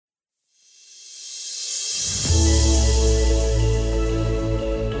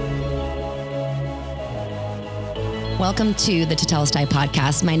Welcome to the Tetelestai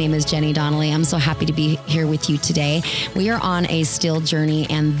podcast. My name is Jenny Donnelly. I'm so happy to be here with you today. We are on a still journey,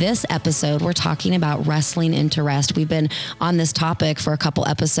 and this episode, we're talking about wrestling into rest. We've been on this topic for a couple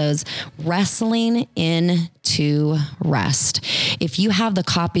episodes, wrestling into rest. If you have the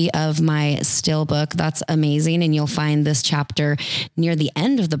copy of my still book, that's amazing, and you'll find this chapter near the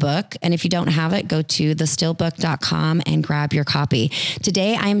end of the book. And if you don't have it, go to thestillbook.com and grab your copy.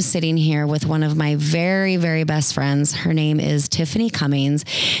 Today, I'm sitting here with one of my very, very best friends. Her name is Tiffany Cummings,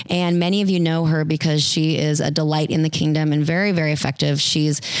 and many of you know her because she is a delight in the kingdom and very, very effective.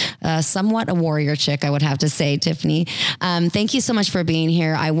 She's somewhat a warrior chick, I would have to say, Tiffany. Thank you so much for being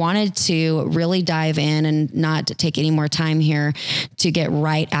here. I wanted to really dive in and not take any more time here to get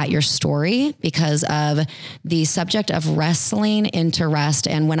right at your story because of the subject of wrestling into rest.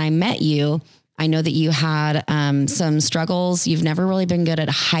 And when I met you, I know that you had some struggles. You've never really been good at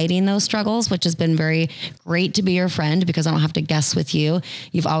hiding those struggles, which has been very great to be your friend because I don't have to guess with you.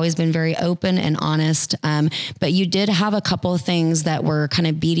 You've always been very open and honest. But you did have a couple of things that were kind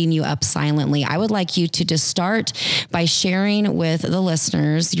of beating you up silently. I would like you to just start by sharing with the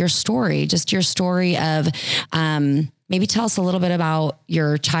listeners your story, just your story of, maybe tell us a little bit about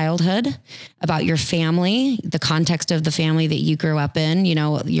your childhood, about your family, the context of the family that you grew up in, you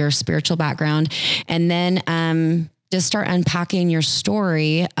know, your spiritual background, and then just start unpacking your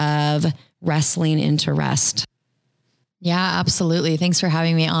story of wrestling into rest. Yeah, absolutely. Thanks for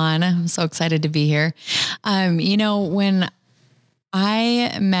having me on. I'm so excited to be here. You know, when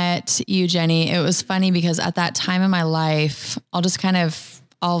I met you, Jenny, it was funny because at that time in my life,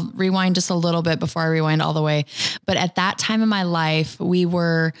 I'll rewind just a little bit before I rewind all the way. But at that time in my life, we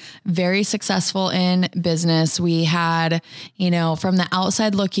were very successful in business. We had, you know, from the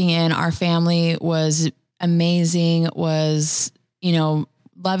outside looking in, our family was amazing, was, you know,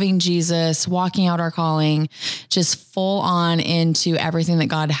 loving Jesus, walking out our calling, just full on into everything that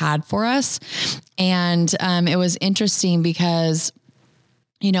God had for us. And it was interesting because,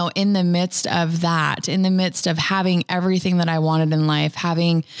 you know, in the midst of that, in the midst of having everything that I wanted in life,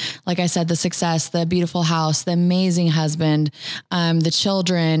 having, like I said, the success, the beautiful house, the amazing husband, the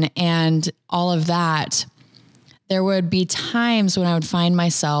children, and all of that, there would be times when I would find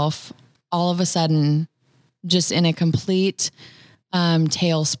myself all of a sudden just in a complete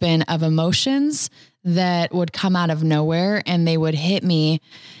tailspin of emotions that would come out of nowhere and they would hit me.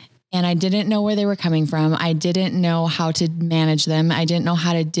 And I didn't know where they were coming from. I didn't know how to manage them. I didn't know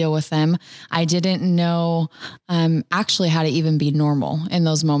how to deal with them. I didn't know actually how to even be normal in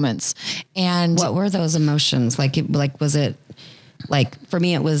those moments. And what were those emotions? Was it like, for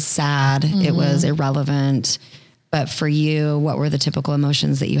me, it was sad. Mm-hmm. It was irrelevant. But for you, what were the typical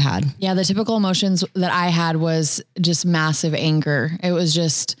emotions that you had? Yeah, the typical emotions that I had was just massive anger. It was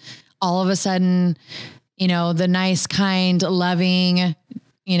just all of a sudden, you know, the nice, kind, loving,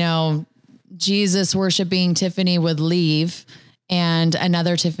 you know, Jesus worshiping Tiffany would leave and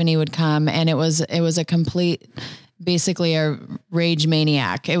another Tiffany would come. And it was a complete, basically a rage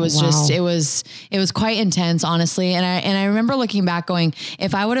maniac. It was just, it was quite intense, honestly. And I remember looking back going,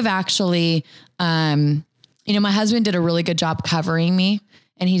 if I would have actually, you know, my husband did a really good job covering me.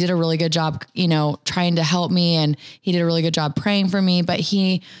 And he did a really good job, you know, trying to help me. And he did a really good job praying for me, but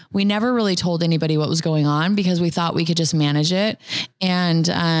we never really told anybody what was going on because we thought we could just manage it. And,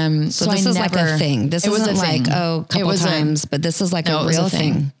 so this is like a thing. This isn't like, a couple times, but this is like a real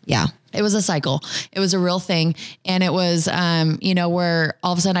thing. Yeah. It was a cycle. It was a real thing. And it was, you know, where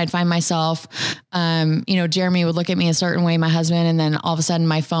all of a sudden I'd find myself, you know, Jeremy would look at me a certain way, my husband, and then all of a sudden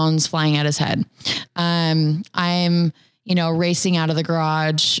my phone's flying at his head. I'm, you know, racing out of the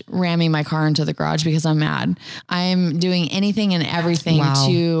garage, ramming my car into the garage because I'm mad. I'm doing anything and everything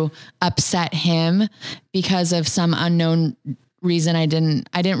to upset him because of some unknown reason. I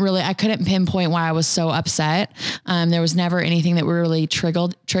couldn't pinpoint why I was so upset. There was never anything that really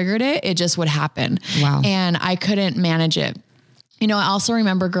triggered it. It just would happen. Wow. And I couldn't manage it. You know, I also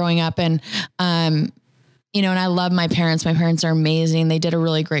remember growing up and, you know, and I love my parents. My parents are amazing. They did a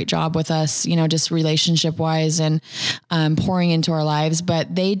really great job with us, you know, just relationship wise and, pouring into our lives,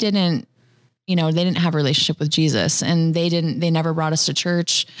 but they didn't have a relationship with Jesus and they never brought us to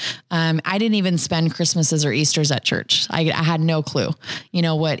church. I didn't even spend Christmases or Easters at church. I had no clue, you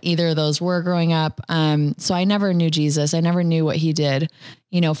know, what either of those were growing up. So I never knew Jesus. I never knew what he did,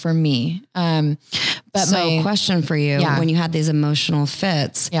 you know, for me. Question for you, when you had these emotional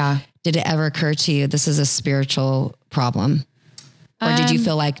fits, did it ever occur to you, this is a spiritual problem? Or did you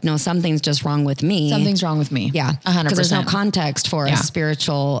feel like, no, something's just wrong with me? Something's wrong with me. Yeah. 100%. Because there's no context for a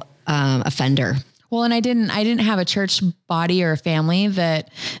spiritual offender. Well, and I didn't have a church body or a family that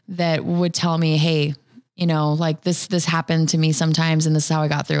would tell me, hey, you know, like this happened to me sometimes and this is how I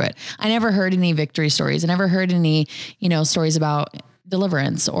got through it. I never heard any victory stories. I never heard any, you know, stories about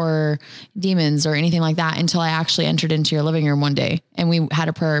deliverance or demons or anything like that until I actually entered into your living room one day and we had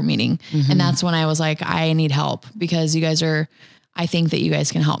a prayer meeting. And that's when I was like, I need help because I think that you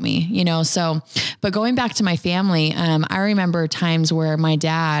guys can help me, you know? So, but going back to my family, I remember times where my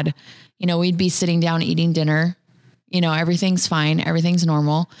dad, you know, we'd be sitting down eating dinner, you know, everything's fine. Everything's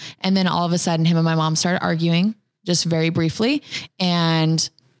normal. And then all of a sudden him and my mom started arguing just very briefly. And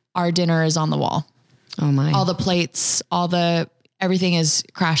our dinner is on the wall. Oh my, all the plates, everything is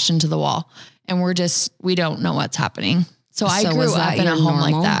crashed into the wall and we don't know what's happening. So I grew up in a home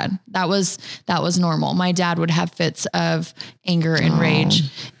like that. That was normal. My dad would have fits of anger and rage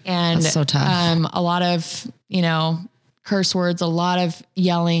and that's so tough. A lot of, you know, curse words, a lot of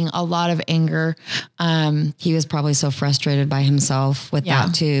yelling, a lot of anger. He was probably so frustrated by himself with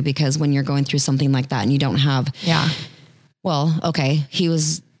that too, because when you're going through something like that and you don't have, well, okay. He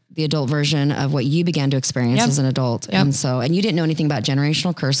was the adult version of what you began to experience as an adult. And you didn't know anything about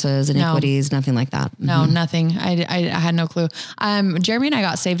generational curses, iniquities, nothing like that. No, nothing. I had no clue. Jeremy and I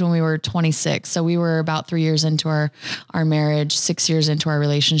got saved when we were 26. So we were about 3 years into our marriage, 6 years into our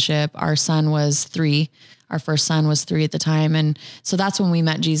relationship. Our son was 3. Our first son was 3 at the time. And so that's when we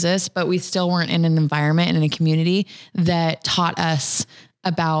met Jesus, but we still weren't in an environment and in a community that taught us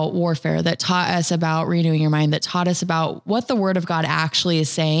about warfare, that taught us about renewing your mind, that taught us about what the word of God actually is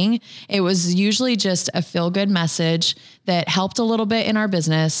saying. It was usually just a feel-good message that helped a little bit in our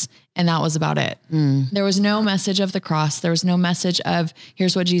business. And that was about it. There was no message of the cross. There was no message of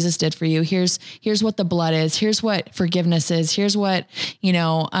here's what Jesus did for you. Here's what the blood is. Here's what forgiveness is. Here's what, you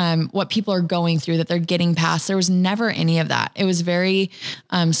know, what people are going through that they're getting past. There was never any of that. It was very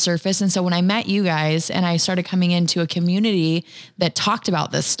surface. And so when I met you guys and I started coming into a community that talked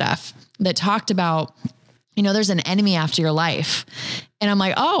about this stuff, that talked about, you know, there's an enemy after your life. And I'm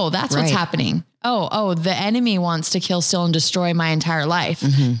like, oh, that's what's happening. Oh, the enemy wants to kill, steal, and destroy my entire life,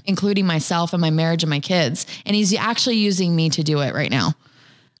 including myself and my marriage and my kids. And he's actually using me to do it right now.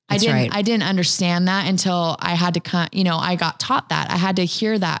 I didn't understand that until I had to, you know, I got taught that. I had to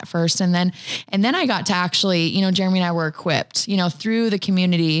hear that first. And then I got to actually, you know, Jeremy and I were equipped, you know, through the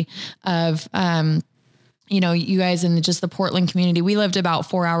community of, you know, you guys in just the Portland community. We lived about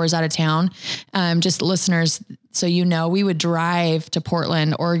 4 hours out of town. Just listeners. So, you know, we would drive to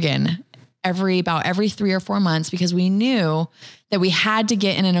Portland, Oregon every 3 or 4 months because we knew that we had to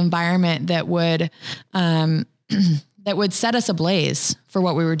get in an environment that would set us ablaze for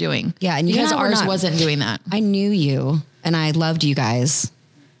what we were doing. Yeah. And because ours wasn't doing that. I knew you and I loved you guys.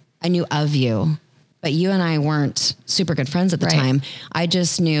 I knew of you, but you and I weren't super good friends at the time. I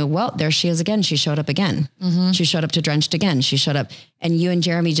just knew, well, there she is again. She showed up again. She showed up to Drenched again. She showed up and you and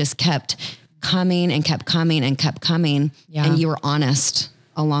Jeremy just kept coming and kept coming and kept coming. Yeah. And you were honest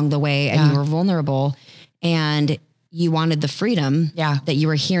along the way and you were vulnerable and you wanted the freedom that you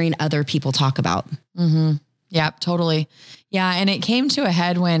were hearing other people talk about. Yeah, totally. Yeah. And it came to a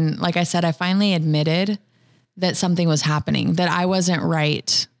head when, like I said, I finally admitted that something was happening, that I wasn't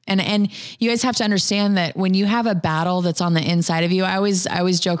right. And you guys have to understand that when you have a battle that's on the inside of you, I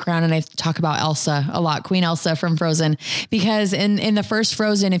always joke around and I talk about Elsa a lot, Queen Elsa from Frozen, because in the first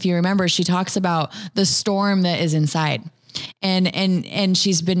Frozen, if you remember, she talks about the storm that is inside. And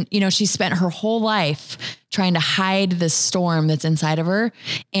she's been, you know, she spent her whole life trying to hide this storm that's inside of her.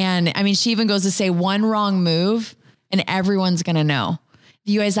 And I mean, she even goes to say one wrong move and everyone's going to know.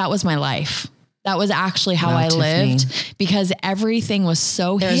 You guys, that was my life. That was actually how I lived because everything was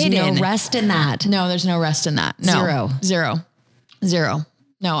so hidden. There's no rest in that. No, there's no rest in that. No. Zero.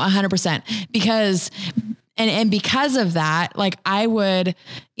 No, 100%. Because And because of that, like I would,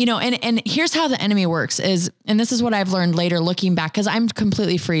 you know, and here's how the enemy works is, and this is what I've learned later looking back, cause I'm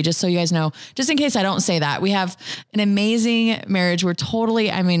completely free, just so you guys know, just in case I don't say that. We have an amazing marriage. We're totally,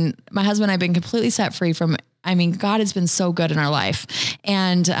 I mean, my husband and I have been completely set free from, I mean, God has been so good in our life.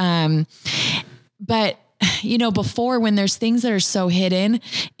 And, but you know, before when there's things that are so hidden,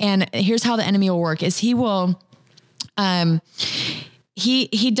 and here's how the enemy will work is he will,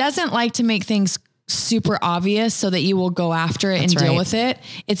 he doesn't like to make things super obvious so that you will go after it and deal with it.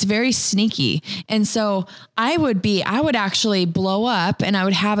 It's very sneaky. And so I would actually blow up and I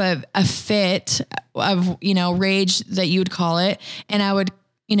would have a fit of, you know, rage that you would call it. And I would,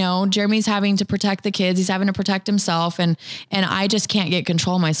 you know, Jeremy's having to protect the kids. He's having to protect himself. And I just can't get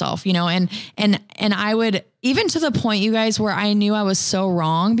control of myself, you know, and I would, even to the point, you guys, where I knew I was so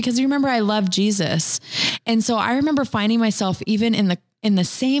wrong because you remember I love Jesus. And so I remember finding myself even in the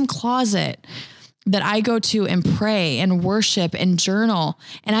same closet that I go to and pray and worship and journal.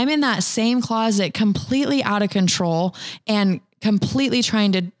 And I'm in that same closet completely out of control and completely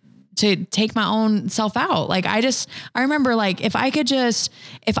trying to take my own self out. Like I remember like, if I could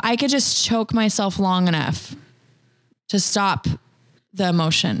just choke myself long enough to stop the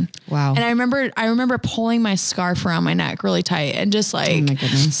emotion. Wow. And I remember pulling my scarf around my neck really tight and just like, oh my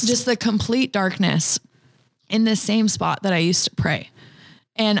goodness, just the complete darkness in the same spot that I used to pray.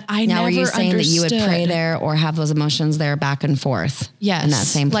 And I now, never were you saying understood that you would pray there or have those emotions there back and forth? Yes. In that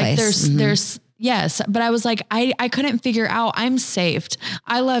same place. Like there's, yes. But I was like, I couldn't figure out, I'm saved.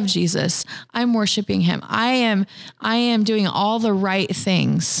 I love Jesus. I'm worshiping him. I am doing all the right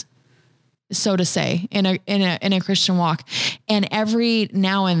things, so to say, in a Christian walk. And every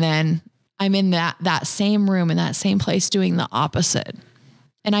now and then I'm in that same room, in that same place, doing the opposite.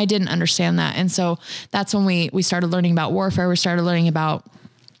 And I didn't understand that. And so that's when we started learning about warfare. We started learning about,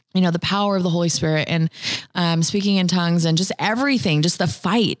 the power of the Holy Spirit and speaking in tongues and just everything, just the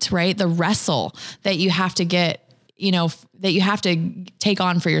fight, right? The wrestle that you have to get, that you have to take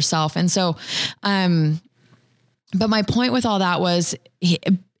on for yourself. And so, but my point with all that was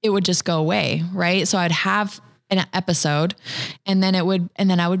it would just go away, right? So I'd have an episode and then I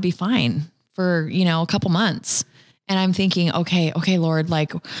would be fine for, a couple months. And I'm thinking, okay, Lord,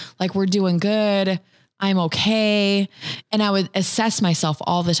 like we're doing good. I'm okay. And I would assess myself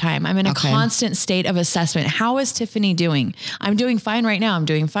all the time. I'm in a constant state of assessment. How is Tiffany doing? I'm doing fine right now. I'm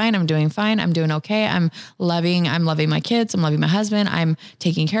doing fine. I'm doing okay. I'm loving my kids. I'm loving my husband. I'm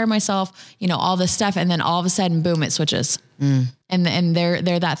taking care of myself, all this stuff. And then all of a sudden, boom, it switches. And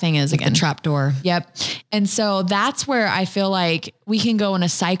there that thing is again. The trap door. Yep. And so that's where I feel like we can go in a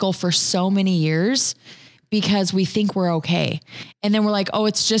cycle for so many years because we think we're okay. And then we're like, oh,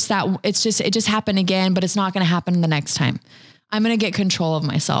 it just happened again, but it's not going to happen the next time. I'm going to get control of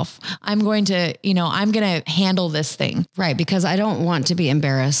myself. I'm going to handle this thing. Right. Because I don't want to be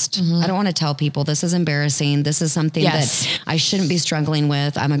embarrassed. I don't want to tell people this is embarrassing. This is something that I shouldn't be struggling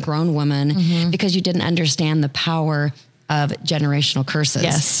with. I'm a grown woman because you didn't understand the power of generational curses.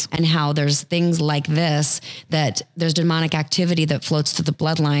 Yes. And how there's things like this, that there's demonic activity that floats through the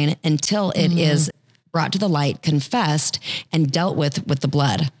bloodline until it is brought to the light, confessed, and dealt with the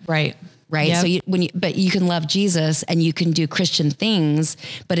blood. Right. Right. Yep. So but you can love Jesus and you can do Christian things,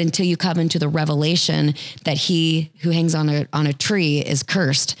 but until you come into the revelation that he who hangs on a tree is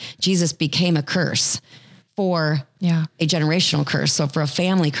cursed, Jesus became a curse for a generational curse. So for a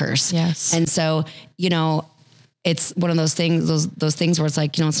family curse. Yes. And so, it's one of those things, those things where it's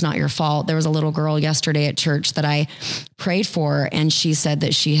like, it's not your fault. There was a little girl yesterday at church that I prayed for, and she said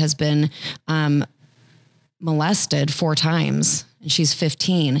that she has been, molested 4 times, and she's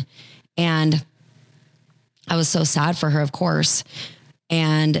 15. And I was so sad for her, of course.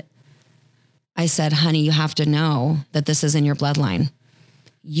 And I said, honey, you have to know that this is in your bloodline.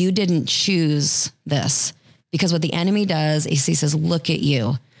 You didn't choose this, because what the enemy does is he says, look at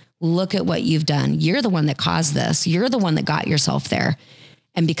you, look at what you've done. You're the one that caused this. You're the one that got yourself there.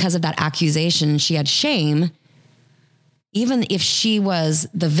 And because of that accusation, she had shame. Even if she was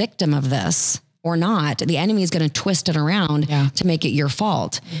the victim of this or not, the enemy is going to twist it around to make it your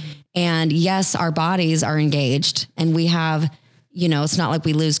fault. And yes, our bodies are engaged and we have, it's not like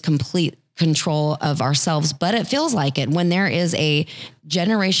we lose complete control of ourselves, but it feels like it when there is a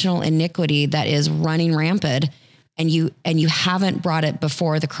generational iniquity that is running rampant and you haven't brought it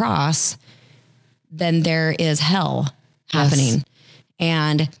before the cross, then there is hell happening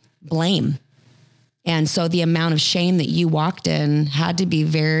and blame. And so the amount of shame that you walked in had to be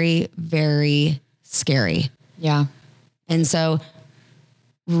very, very scary. Yeah. And so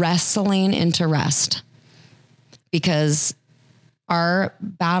wrestling into rest, because our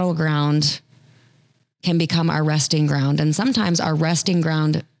battleground can become our resting ground. And sometimes our resting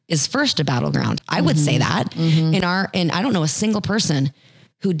ground is first a battleground. I would say that and I don't know a single person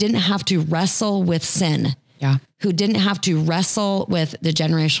who didn't have to wrestle with sin. Yeah. Who didn't have to wrestle with the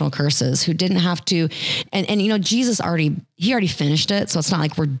generational curses, who didn't have to, and Jesus already finished it. So it's not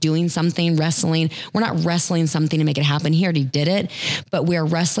like we're doing something, wrestling. We're not wrestling something to make it happen. He already did it, but we're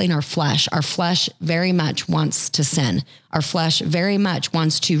wrestling our flesh. Our flesh very much wants to sin. Our flesh very much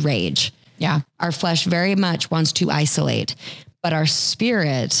wants to rage. Yeah. Our flesh very much wants to isolate, but our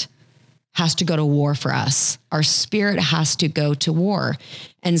spirit has to go to war for us. Our spirit has to go to war.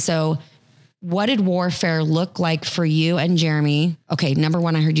 And so what did warfare look like for you and Jeremy? Okay. Number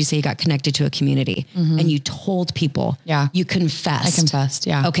one, I heard you say you got connected to a community and you told people. Yeah. You confessed. I confessed.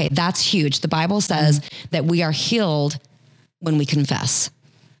 Yeah. Okay. That's huge. The Bible says that we are healed when we confess.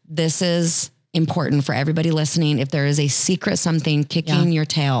 This is important for everybody listening. If there is a secret, something kicking your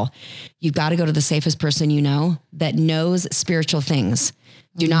tail, you've got to go to the safest person you know that knows spiritual things.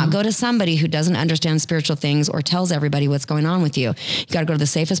 Do not go to somebody who doesn't understand spiritual things or tells everybody what's going on with you. You got to go to the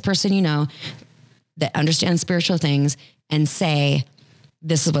safest person you know that understands spiritual things and say,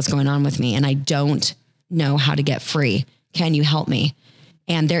 this is what's going on with me, and I don't know how to get free. Can you help me?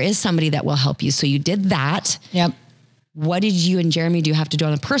 And there is somebody that will help you. So you did that. Yep. What did you and Jeremy do have to do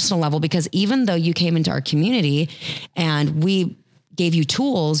on a personal level? Because even though you came into our community and we gave you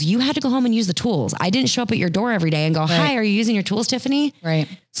tools, you had to go home and use the tools. I didn't show up at your door every day and go, hi, are you using your tools, Tiffany? Right.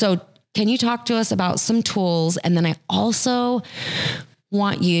 So can you talk to us about some tools? And then I also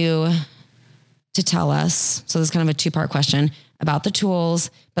want you to tell us, so this is kind of a 2-part question about the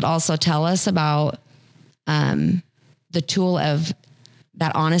tools, but also tell us about the tool of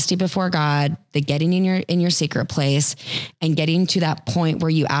that honesty before God, the getting in your secret place and getting to that point where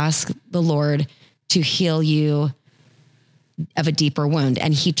you ask the Lord to heal you of a deeper wound.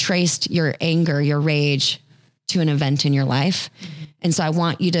 And he traced your anger, your rage to an event in your life. Mm-hmm. And so I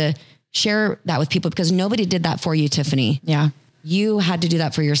want you to share that with people because nobody did that for you, Tiffany. Yeah. You had to do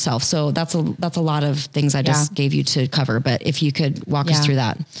that for yourself. So that's a lot of things I just gave you to cover, but if you could walk us through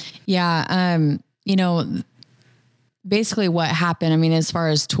that. Yeah. Basically what happened, I mean, as far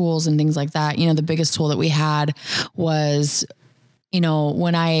as tools and things like that, the biggest tool that we had was,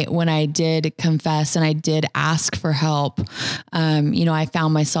 when I did confess and I did ask for help, I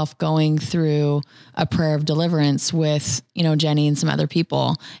found myself going through a prayer of deliverance with, Jenny and some other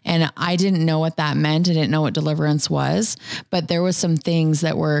people. And I didn't know what that meant. I didn't know what deliverance was, but there was some things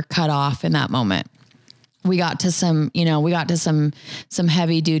that were cut off in that moment. We got to some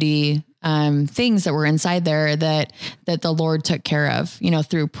heavy duty, things that were inside there that the Lord took care of,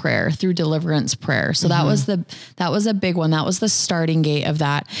 through prayer, through deliverance prayer. So that was a big one. That was the starting gate of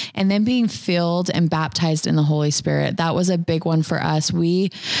that. And then being filled and baptized in the Holy Spirit, that was a big one for us.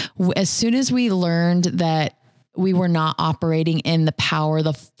 As soon as we learned that we were not operating in the power,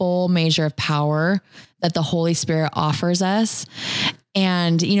 the full measure of power that the Holy Spirit offers us,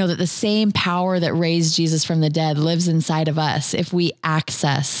 and that the same power that raised Jesus from the dead lives inside of us if we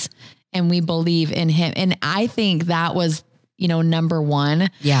access and we believe in him. And I think that was, number one,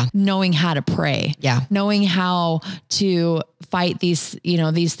 knowing how to pray, knowing how to fight these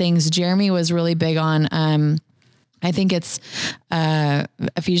things. Jeremy was really big on, I think it's,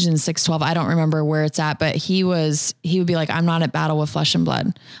 Ephesians 6:12. I don't remember where it's at, but he would be like, I'm not at battle with flesh and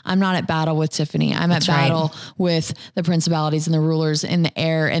blood. I'm not at battle with Tiffany. I'm at battle with the principalities and the rulers in the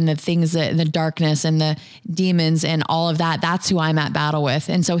air and the things that the darkness and the demons and all of that. That's who I'm at battle with.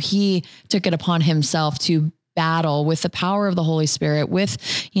 And so he took it upon himself to battle with the power of the Holy Spirit, with,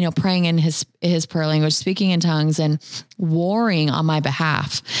 praying in his prayer language, speaking in tongues and warring on my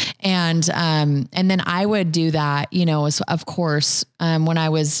behalf. And then I would do that, of course, when I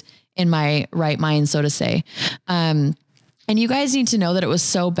was in my right mind, so to say. And you guys need to know that it was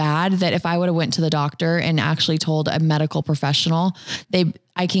so bad that if I would have went to the doctor and actually told a medical professional,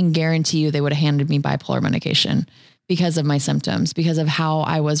 I can guarantee you they would have handed me bipolar medication because of my symptoms, because of how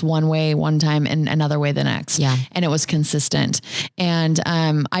I was one way one time and another way the next. Yeah. And it was consistent. And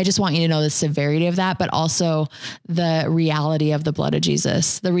I just want you to know the severity of that, but also the reality of the blood of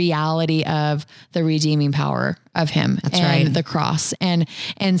Jesus, the reality of the redeeming power of him. That's and right. The cross. And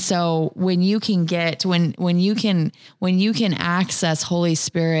so when you can access Holy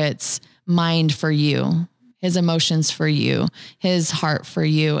Spirit's mind for you, his emotions for you, his heart for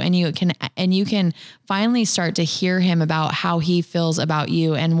you. And you can finally start to hear him about how he feels about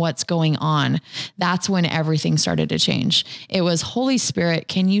you and what's going on. That's when everything started to change. It was, Holy Spirit,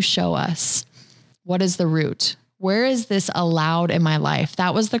 can you show us what is the root? Where is this allowed in my life?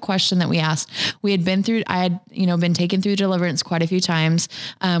 That was the question that we asked. I had been taken through deliverance quite a few times.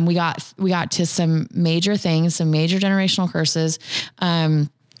 We got to some major things, some major generational curses.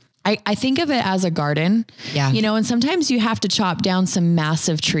 I think of it as a garden, and sometimes you have to chop down some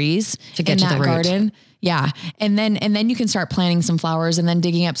massive trees to get to the root. Garden. Yeah. And then you can start planting some flowers and then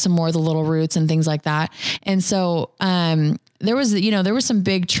digging up some more of the little roots and things like that. And so, there were some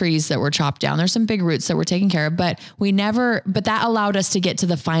big trees that were chopped down. There's some big roots that were taken care of, but that allowed us to get to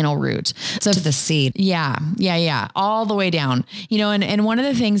the final root. So to the seed. Yeah. All the way down, and one of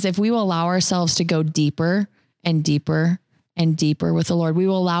the things, if we will allow ourselves to go deeper and deeper and deeper with the Lord, we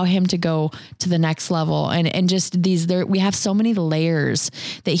will allow him to go to the next level. And just we have so many layers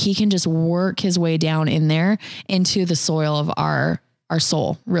that he can just work his way down in there into the soil of our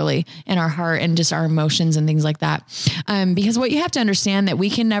soul, really, and our heart and just our emotions and things like that. Because what you have to understand that we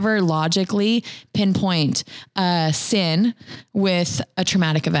can never logically pinpoint sin with a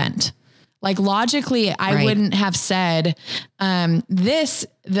traumatic event Like logically, I wouldn't have said,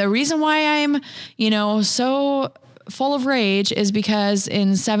 the reason why I'm, so full of rage is because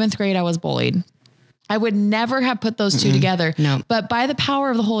in 7th grade, I was bullied. I would never have put those two together. No. But by the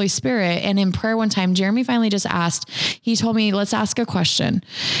power of the Holy Spirit and in prayer one time, Jeremy finally just asked, he told me, let's ask a question.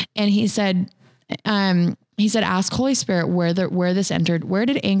 And he said, ask Holy Spirit where this entered. Where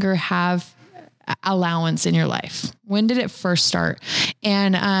did anger have allowance in your life? When did it first start?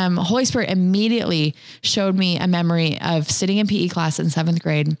 And Holy Spirit immediately showed me a memory of sitting in PE class in 7th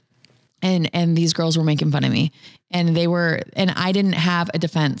grade. And these girls were making fun of me, and I didn't have a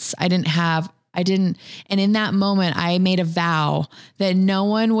defense. And in that moment, I made a vow that no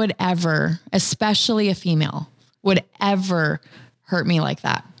one would ever, especially a female, would ever hurt me like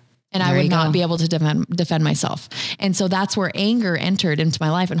that. And I would not be able to defend myself. And so that's where anger entered into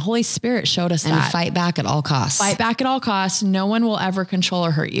my life, and Holy Spirit showed us that. And fight back at all costs. Fight back at all costs. No one will ever control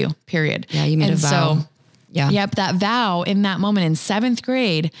or hurt you, period. Yeah. You made a vow. So, yep. That vow in that moment in 7th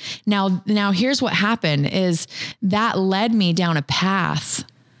grade. Now here's what happened is that led me down a path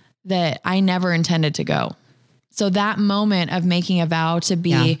that I never intended to go. So that moment of making a vow to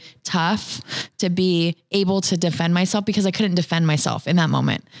be tough, to be able to defend myself, because I couldn't defend myself in that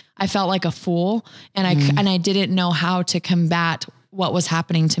moment. I felt like a fool, and I didn't know how to combat what was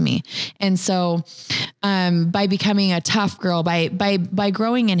happening to me. And so, by becoming a tough girl, by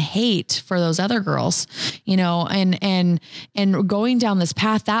growing in hate for those other girls, and going down this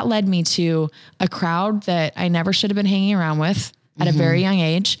path, that led me to a crowd that I never should have been hanging around with at a very young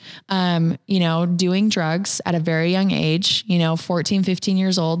age, doing drugs at a very young age, 14, 15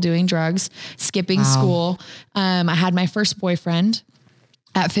 years old, doing drugs, skipping school. I had my first boyfriend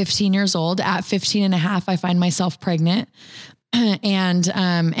at 15 years old. At 15 and a half, I find myself pregnant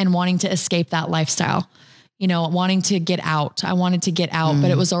and wanting to escape that lifestyle, wanting to get out. I wanted to get out,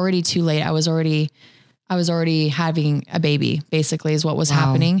 but it was already too late. I was already having a baby, basically, is what was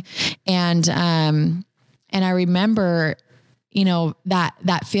happening. And I remember,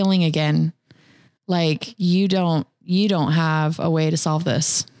 that feeling again, like you don't have a way to solve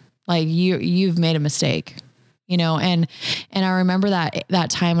this. Like you've made a mistake, and I remember that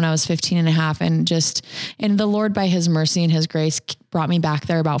time when I was 15 and a half, and the Lord, by his mercy and his grace, brought me back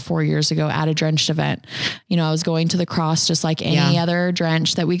there about 4 years ago at a drenched event. I was going to the cross just like any other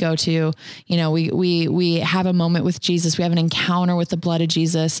drench that we go to. We have a moment with Jesus. We have an encounter with the blood of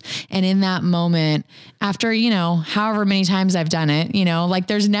Jesus. And in that moment, after, however many times I've done it, like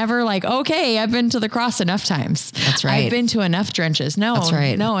there's never like, okay, I've been to the cross enough times. That's right. I've been to enough drenches. No, that's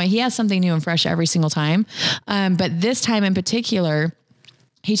right. No, he has something new and fresh every single time. But this time in particular,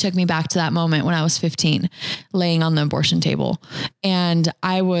 he took me back to that moment when I was 15, laying on the abortion table. And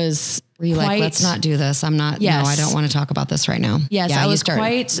I was let's not do this. I'm not, no, I don't want to talk about this right now. Yes. I was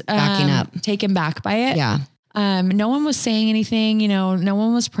quite backing up, taken back by it. Yeah. No one was saying anything, no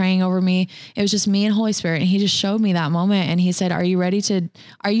one was praying over me. It was just me and Holy Spirit. And he just showed me that moment. And he said, are you ready to,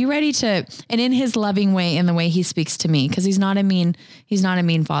 and in his loving way, in the way he speaks to me, cause he's not a mean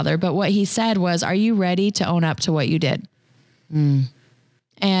father, but what he said was, are you ready to own up to what you did?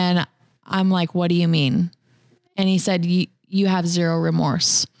 And I'm like, what do you mean? And he said, you have zero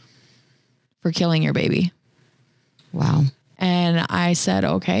remorse for killing your baby. Wow. And I said,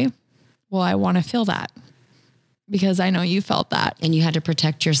 okay, well, I want to feel that, because I know you felt that. And you had to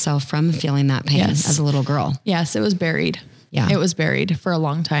protect yourself from feeling that pain as a little girl. Yes. It was buried. Yeah. It was buried for a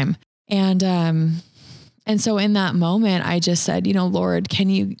long time. And so in that moment, I just said, Lord, can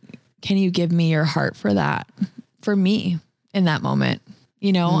you give me your heart for that, for me in that moment?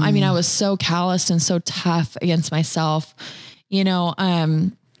 I mean, I was so calloused and so tough against myself,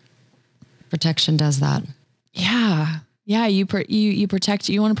 protection does that. Yeah. Yeah. You want to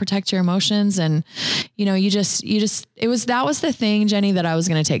protect your emotions, and, that was the thing, Jenny, that I was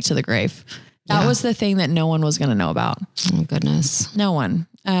going to take to the grave. That was the thing that no one was going to know about. Oh goodness. No one.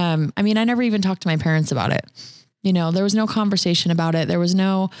 I mean, I never even talked to my parents about it. There was no conversation about it. There was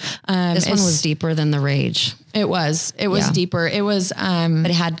no, this one was deeper than the rage. It was deeper. It was,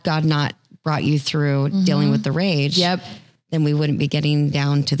 but had God not brought you through dealing with the rage, then we wouldn't be getting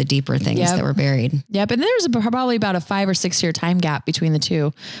down to the deeper things that were buried. Yep. And there's probably about a 5 or 6 year time gap between the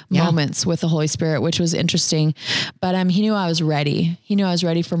two moments with the Holy Spirit, which was interesting. But he knew I was ready. He knew I was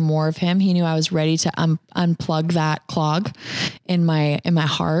ready for more of him. He knew I was ready to unplug that clog in my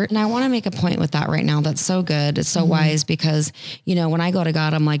heart. And I want to make a point with that right now. That's so good. It's so wise, because, when I go to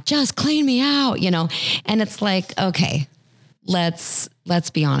God, I'm like, just clean me out, and it's like, okay, let's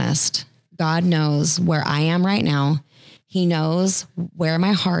be honest. God knows where I am right now. He knows where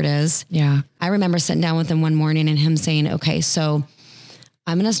my heart is. Yeah. I remember sitting down with him one morning and him saying, okay, so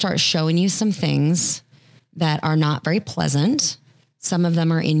I'm going to start showing you some things that are not very pleasant. Some of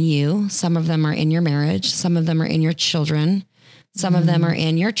them are in you. Some of them are in your marriage. Some of them are in your children. Some of them are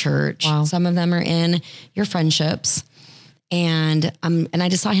in your church. Wow. Some of them are in your friendships. And I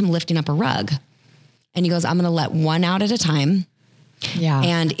just saw him lifting up a rug, and he goes, I'm going to let one out at a time. Yeah.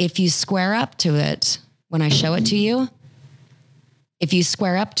 And if you square up to it when I show it to you,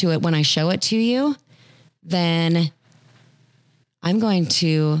 then I'm going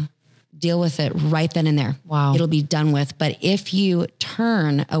to deal with it right then and there. Wow. It'll be done with. But if you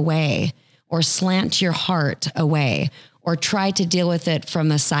turn away or slant your heart away or try to deal with it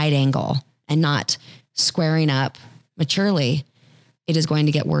from a side angle and not squaring up maturely, it is going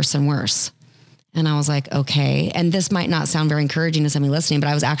to get worse and worse. And I was like, okay. And this might not sound very encouraging to somebody listening, but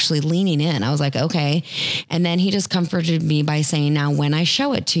I was actually leaning in. I was like, okay. And then he just comforted me by saying, now, when I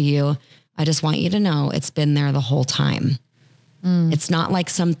show it to you, I just want you to know it's been there the whole time. It's not like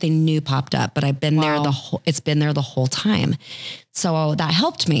something new popped up, but I've been there it's been there the whole time. So that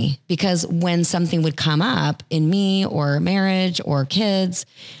helped me, because when something would come up in me or marriage or kids,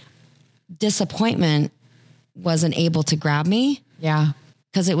 disappointment wasn't able to grab me. Yeah.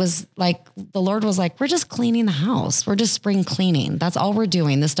 Because it was like, the Lord was like, we're just cleaning the house. We're just spring cleaning. That's all we're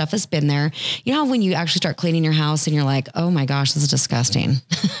doing. This stuff has been there. You know, when you actually start cleaning your house and you're like, oh my gosh, this is disgusting.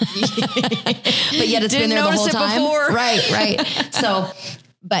 But yet it's been there the whole time. Right. So,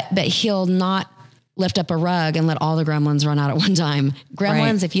 but he'll not lift up a rug and let all the gremlins run out at one time.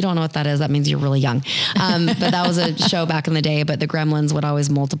 Gremlins, if you don't know what that is, that means you're really young. But that was a show back in the day, but the gremlins would always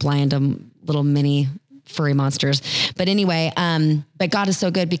multiply into little mini furry monsters. But anyway, but God is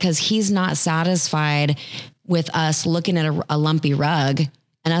so good, because he's not satisfied with us looking at a lumpy rug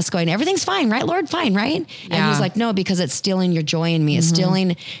and us going, everything's fine, right, Lord? Fine, right? Yeah. And he's like, no, because it's stealing your joy in me. It's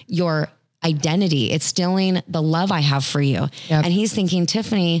stealing your identity. It's stealing the love I have for you. Yep. And he's thinking,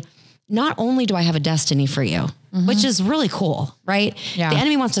 Tiffany, not only do I have a destiny for you, which is really cool, right? Yeah. The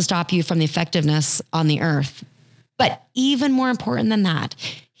enemy wants to stop you from the effectiveness on the earth. But even more important than that,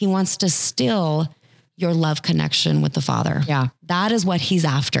 he wants to steal your love connection with the Father. Yeah. That is what he's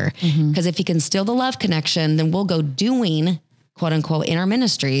after. Because if he can steal the love connection, then we'll go doing, quote unquote, in our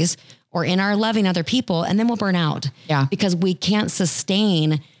ministries or in our loving other people, and then we'll burn out. Yeah. Because we can't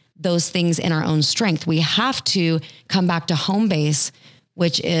sustain those things in our own strength. We have to come back to home base,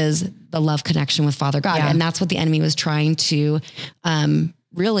 which is the love connection with Father God. Yeah. And that's what the enemy was trying to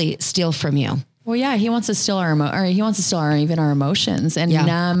really steal from you. Well, yeah, he wants to steal our even our emotions and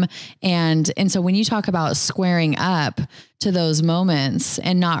numb. And so when you talk about squaring up to those moments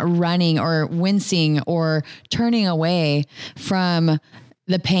and not running or wincing or turning away from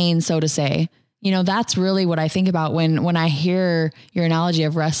the pain, so to say, you know, that's really what I think about when I hear your analogy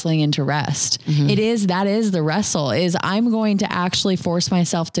of wrestling into rest. That is the wrestle, is I'm going to actually force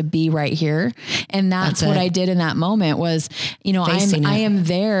myself to be right here. And that's what I did in that moment was, you know, I am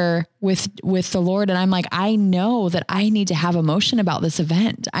there with the Lord. And I'm like, I know that I need to have emotion about this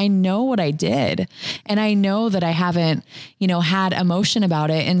event. I know what I did. And I know that I haven't, you know, had emotion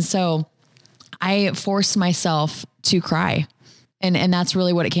about it. And so I forced myself to cry. And that's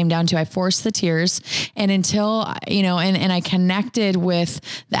really what it came down to. I forced the tears, and until, you know, and I connected with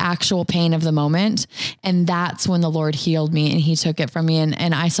the actual pain of the moment. And that's when the Lord healed me and he took it from me.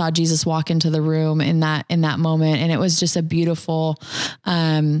 And I saw Jesus walk into the room in that moment. And it was just a beautiful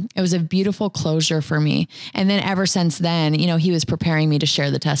closure for me. And then ever since then, you know, he was preparing me to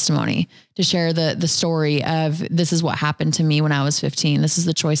share the testimony, to share the story of, this is what happened to me when I was 15. This is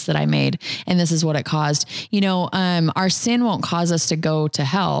the choice that I made. And this is what it caused. You know, our sin won't cause us to go to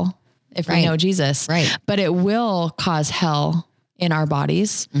hell if we know Jesus, but it will cause hell in our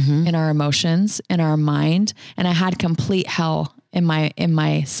bodies, in our emotions, in our mind. And I had complete hell in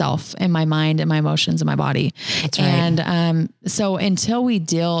myself, in my mind, in my emotions, in my body. That's right. And, so until we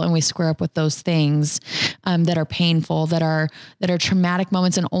deal and we square up with those things, that are painful, that are traumatic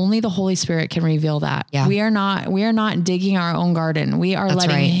moments, and only the Holy Spirit can reveal that. Yeah. We are not digging our own garden. We are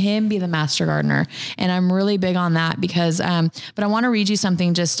letting him be the master gardener. And I'm really big on that because, but I want to read you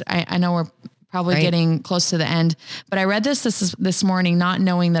something. I know we're probably getting close to the end, but I read this morning, not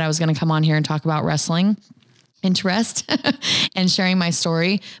knowing that I was going to come on here and talk about wrestling into rest and sharing my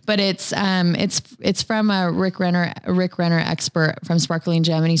story. But it's from a Rick Renner expert from Sparkling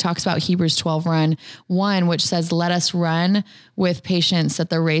Gem. And he talks about Hebrews 12:1, which says, let us run with patience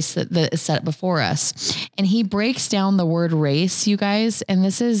at the race that is set before us. And he breaks down the word race, you guys. And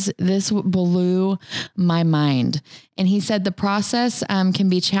this blew my mind. And he said the process can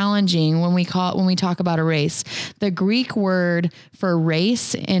be challenging when we talk about a race. The Greek word for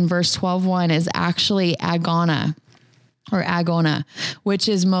race in verse 12:1 is actually agona, or agona, which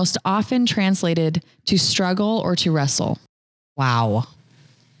is most often translated to struggle or to wrestle. Wow.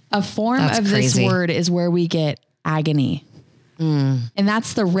 A form That's of crazy. this word is where we get agony. And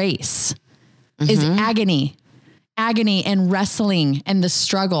that's the race is agony and wrestling and the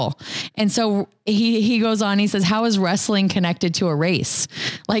struggle. And so he goes on, he says, how is wrestling connected to a race?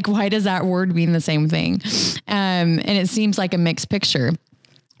 Like, why does that word mean the same thing? And it seems like a mixed picture.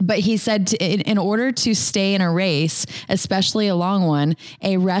 But he said, in order to stay in a race, especially a long one,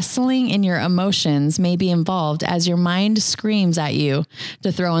 a wrestling in your emotions may be involved as your mind screams at you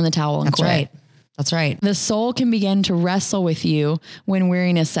to throw in the towel and quit. Right. That's right. The soul can begin to wrestle with you when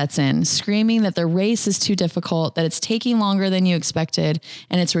weariness sets in, screaming that the race is too difficult, that it's taking longer than you expected,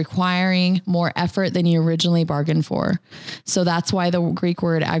 and it's requiring more effort than you originally bargained for. So that's why the Greek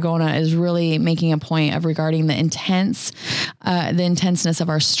word agona is really making a point of regarding the intenseness of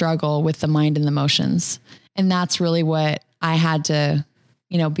our struggle with the mind and the emotions. And that's really what I had to,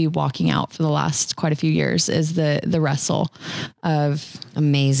 be walking out for the last quite a few years, is the wrestle of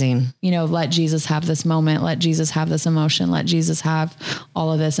amazing. Let Jesus have this moment, let Jesus have this emotion, let Jesus have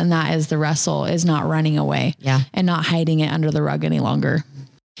all of this. And that is the wrestle, is not running away and not hiding it under the rug any longer.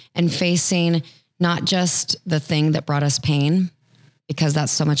 And facing not just the thing that brought us pain, because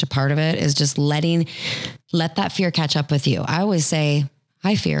that's so much a part of it, is just let that fear catch up with you. I always say,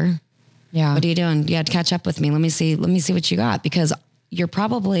 hi, fear. Yeah. What are you doing? You had to catch up with me. Let me see what you got, because you're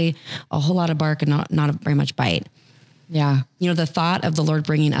probably a whole lot of bark and not very much bite. Yeah. The thought of the Lord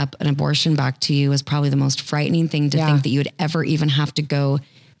bringing up an abortion back to you is probably the most frightening thing to think that you would ever even have to go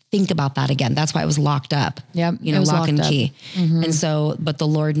think about that again. That's why it was locked up. Yep. Lock and key. And so, but the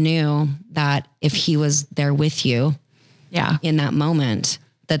Lord knew that if he was there with you in that moment,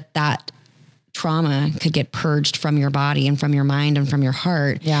 that trauma could get purged from your body and from your mind and from your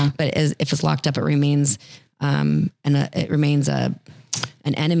heart. Yeah. But if it's locked up, it remains, it remains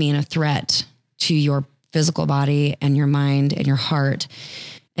an enemy and a threat to your physical body and your mind and your heart.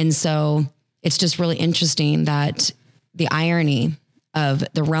 And so it's just really interesting that the irony of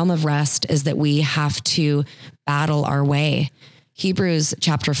the realm of rest is that we have to battle our way. Hebrews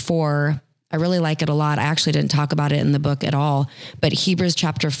chapter 4, I really like it a lot. I actually didn't talk about it in the book at all, but Hebrews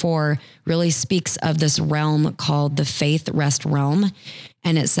chapter 4 really speaks of this realm called the faith rest realm.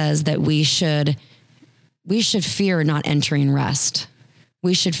 And it says that we should fear not entering rest.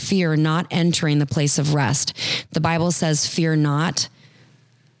 We should fear not entering the place of rest. The Bible says, fear not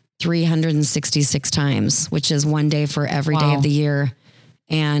 366 times, which is one day for every day of the year,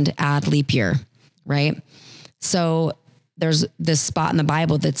 and add leap year, right? So there's this spot in the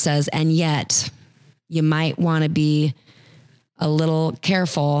Bible that says, and yet you might want to be a little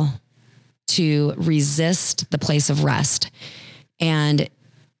careful to resist the place of rest. And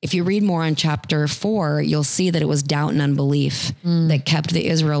if you read more on chapter 4, you'll see that it was doubt and unbelief that kept the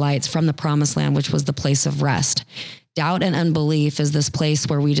Israelites from the promised land, which was the place of rest. Doubt and unbelief is this place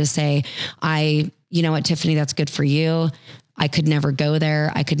where we just say, you know what, Tiffany, that's good for you. I could never go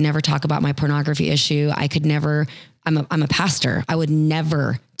there. I could never talk about my pornography issue. I'm a pastor. I would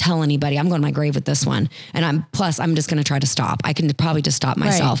never tell anybody. I'm going to my grave with this one. And I'm just going to try to stop. I can probably just stop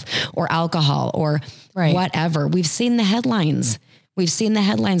myself, or alcohol, or whatever. We've seen the headlines. We've seen the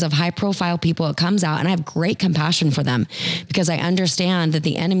headlines of high profile people. It comes out, and I have great compassion for them, because I understand that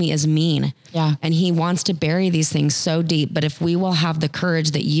the enemy is mean and he wants to bury these things so deep. But if we will have the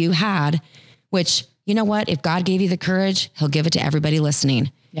courage that you had, which, you know what, if God gave you the courage, he'll give it to everybody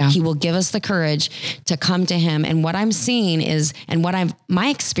listening. Yeah. He will give us the courage to come to him. And what I'm seeing is, and my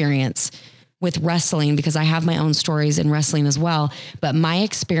experience with wrestling, because I have my own stories in wrestling as well, but my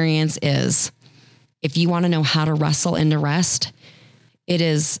experience is, if you want to know how to wrestle into rest, it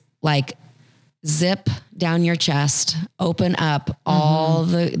is like zip down your chest, open up all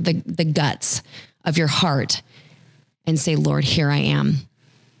the guts of your heart and say, Lord, here I am.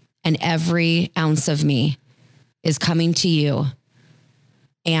 And every ounce of me is coming to you.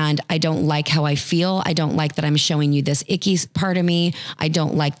 And I don't like how I feel. I don't like that I'm showing you this icky part of me. I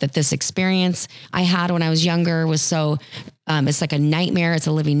don't like that this experience I had when I was younger was so, it's like a nightmare. It's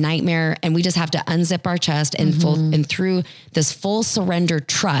a living nightmare. And we just have to unzip our chest and through this full surrender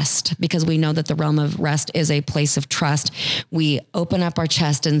trust, because we know that the realm of rest is a place of trust. We open up our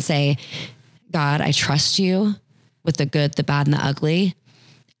chest and say, God, I trust you with the good, the bad, and the ugly.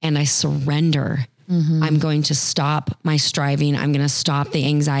 And I surrender. I'm going to stop my striving. I'm going to stop the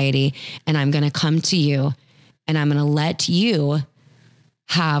anxiety, and I'm going to come to you, and I'm going to let you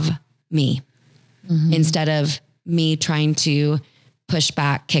have me instead of me trying to push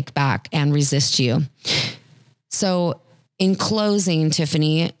back, kick back, and resist you. So in closing,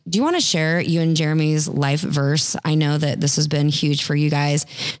 Tiffany, do you want to share you and Jeremy's life verse? I know that this has been huge for you guys.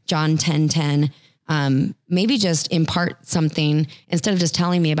 John 10:10. Maybe just impart something instead of just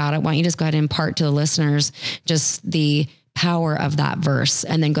telling me about it. Why don't you just go ahead and impart to the listeners just the power of that verse,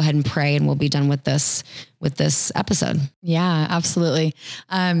 and then go ahead and pray, and we'll be done with this episode. Yeah, absolutely.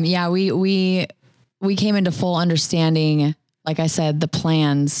 We came into full understanding, like I said, the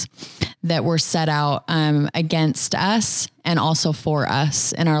plans that were set out against us and also for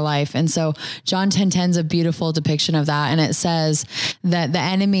us in our life. And so John 10:10 is a beautiful depiction of that. And it says that the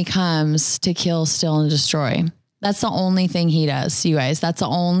enemy comes to kill, steal, and destroy. That's the only thing he does, you guys. That's the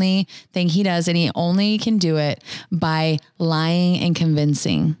only thing he does. And he only can do it by lying and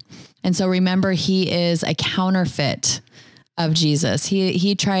convincing. And so remember, he is a counterfeit of Jesus.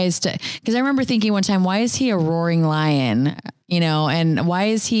 He tries to, because I remember thinking one time, why is he a roaring lion? And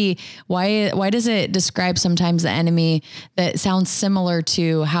why does it describe sometimes the enemy that sounds similar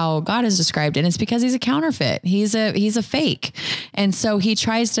to how God is described? And it's because he's a counterfeit. He's a fake. And so he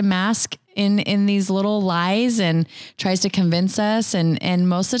tries to mask in these little lies and tries to convince us. And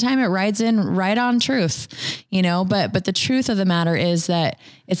most of the time it rides in right on truth, but the truth of the matter is that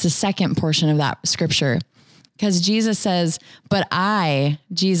it's the second portion of that scripture, because Jesus says, but I,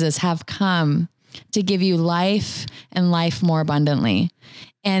 Jesus, have come to give you life and life more abundantly.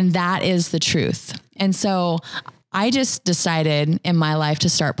 And that is the truth. And so I just decided in my life to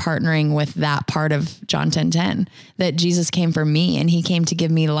start partnering with that part of John 10:10, that Jesus came for me and he came to give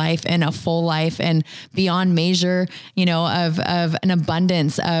me life, and a full life and beyond measure, of an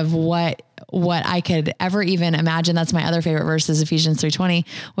abundance of what I could ever even imagine. That's my other favorite verse, is Ephesians 3:20,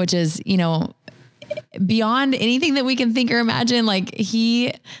 which is, beyond anything that we can think or imagine.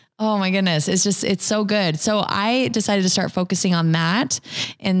 Oh my goodness. It's so good. So I decided to start focusing on that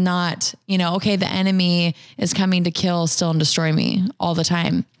and not, okay, the enemy is coming to kill, steal, and destroy me all the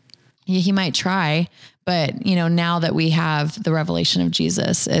time. He might try, but now that we have the revelation of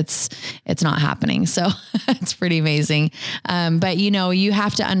Jesus, it's not happening. So it's pretty amazing. But you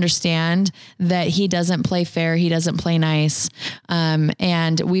have to understand that he doesn't play fair. He doesn't play nice.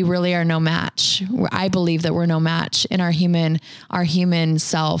 And we really are no match. I believe that we're no match in our human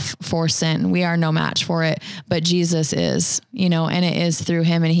self for sin. We are no match for it, but Jesus is, and it is through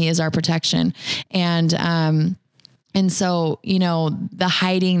him, and he is our protection. And so, the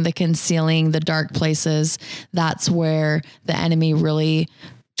hiding, the concealing, the dark places, that's where the enemy really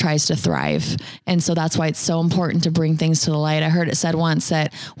tries to thrive. And so that's why it's so important to bring things to the light. I heard it said once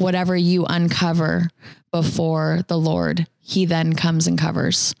that whatever you uncover before the Lord, he then comes and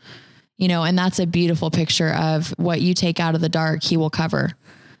covers, and that's a beautiful picture of what you take out of the dark, he will cover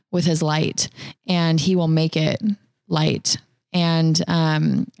with his light, and he will make it light. And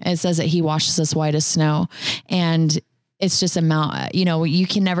it says that he washes us white as snow. And it's just you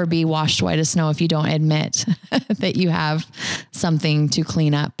can never be washed white as snow if you don't admit that you have something to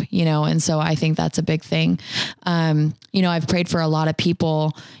clean up, and so I think that's a big thing. I've prayed for a lot of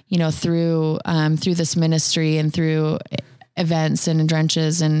people, through this ministry and through events and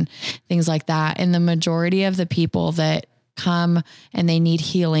drenches and things like that. And the majority of the people that come and they need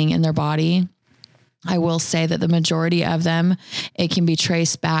healing in their body, I will say that the majority of them, it can be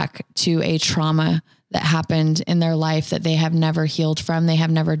traced back to a trauma that happened in their life that they have never healed from, they have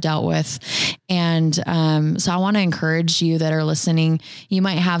never dealt with. And so I want to encourage you that are listening, you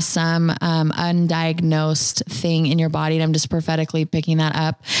might have some undiagnosed thing in your body, and I'm just prophetically picking that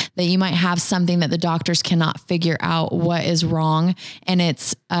up, that you might have something that the doctors cannot figure out what is wrong. And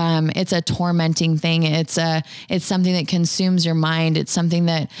it's a tormenting thing. It's something that consumes your mind. It's something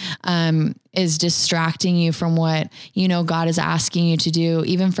that is distracting you from what, God is asking you to do,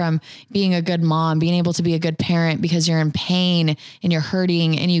 even from being a good mom, being able to be a good parent, because you're in pain and you're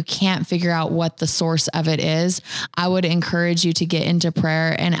hurting and you can't figure out what the source of it is. I would encourage you to get into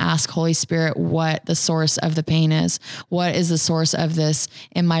prayer and ask Holy Spirit what the source of the pain is. What is the source of this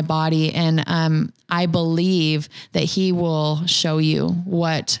in my body? And I believe that he will show you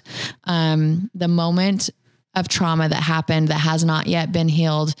what the moment of trauma that happened that has not yet been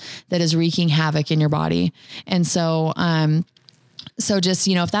healed, that is wreaking havoc in your body. And so, just,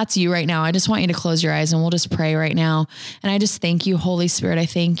 if that's you right now, I just want you to close your eyes and we'll just pray right now. And I just thank you, Holy Spirit. I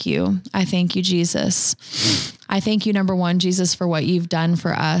thank you. I thank you, Jesus. I thank you, number one, Jesus, for what you've done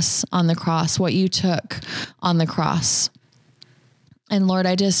for us on the cross, what you took on the cross. And Lord,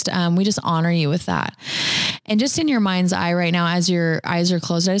 we just honor you with that. And just in your mind's eye right now, as your eyes are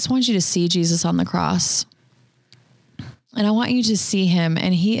closed, I just want you to see Jesus on the cross. And I want you to see him,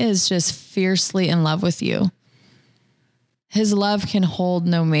 and he is just fiercely in love with you. His love can hold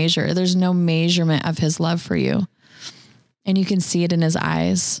no measure. There's no measurement of his love for you. and you can see it in his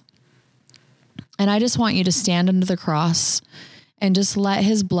eyes. And I just want you to stand under the cross and just let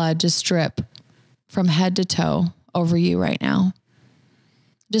his blood just drip from head to toe over you right now.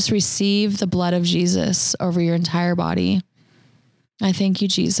 Just receive the blood of Jesus over your entire body. I thank you,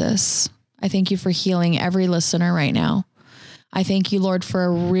 Jesus. I thank you for healing every listener right now. I thank you, Lord, for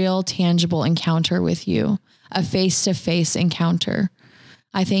a real tangible encounter with you, a face-to-face encounter.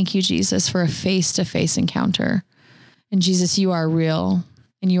 I thank you, Jesus, for a face-to-face encounter. And Jesus, you are real,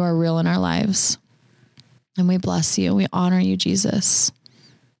 and you are real in our lives. And we bless you. We honor you, Jesus.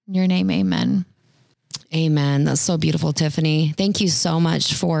 In your name, amen. Amen. That's so beautiful, Tiffany. Thank you so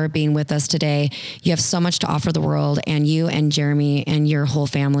much for being with us today. You have so much to offer the world, and you and Jeremy and your whole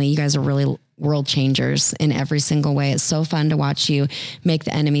family, you guys are really world changers in every single way. It's so fun to watch you make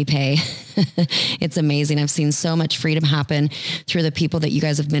the enemy pay. It's amazing. I've seen so much freedom happen through the people that you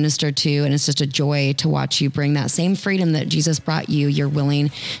guys have ministered to. And it's just a joy to watch you bring that same freedom that Jesus brought you. You're willing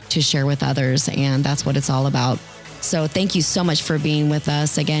to share with others. And that's what it's all about. So thank you so much for being with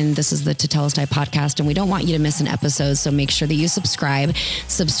us. Again, this is the Tetelestai podcast, and we don't want you to miss an episode. So make sure that you subscribe.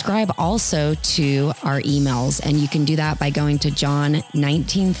 Subscribe also to our emails, and you can do that by going to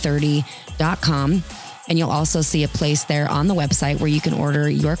john1930.com. And you'll also see a place there on the website where you can order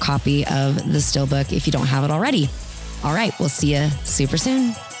your copy of the Still Book if you don't have it already. All right, we'll see you super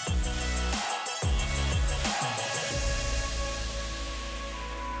soon.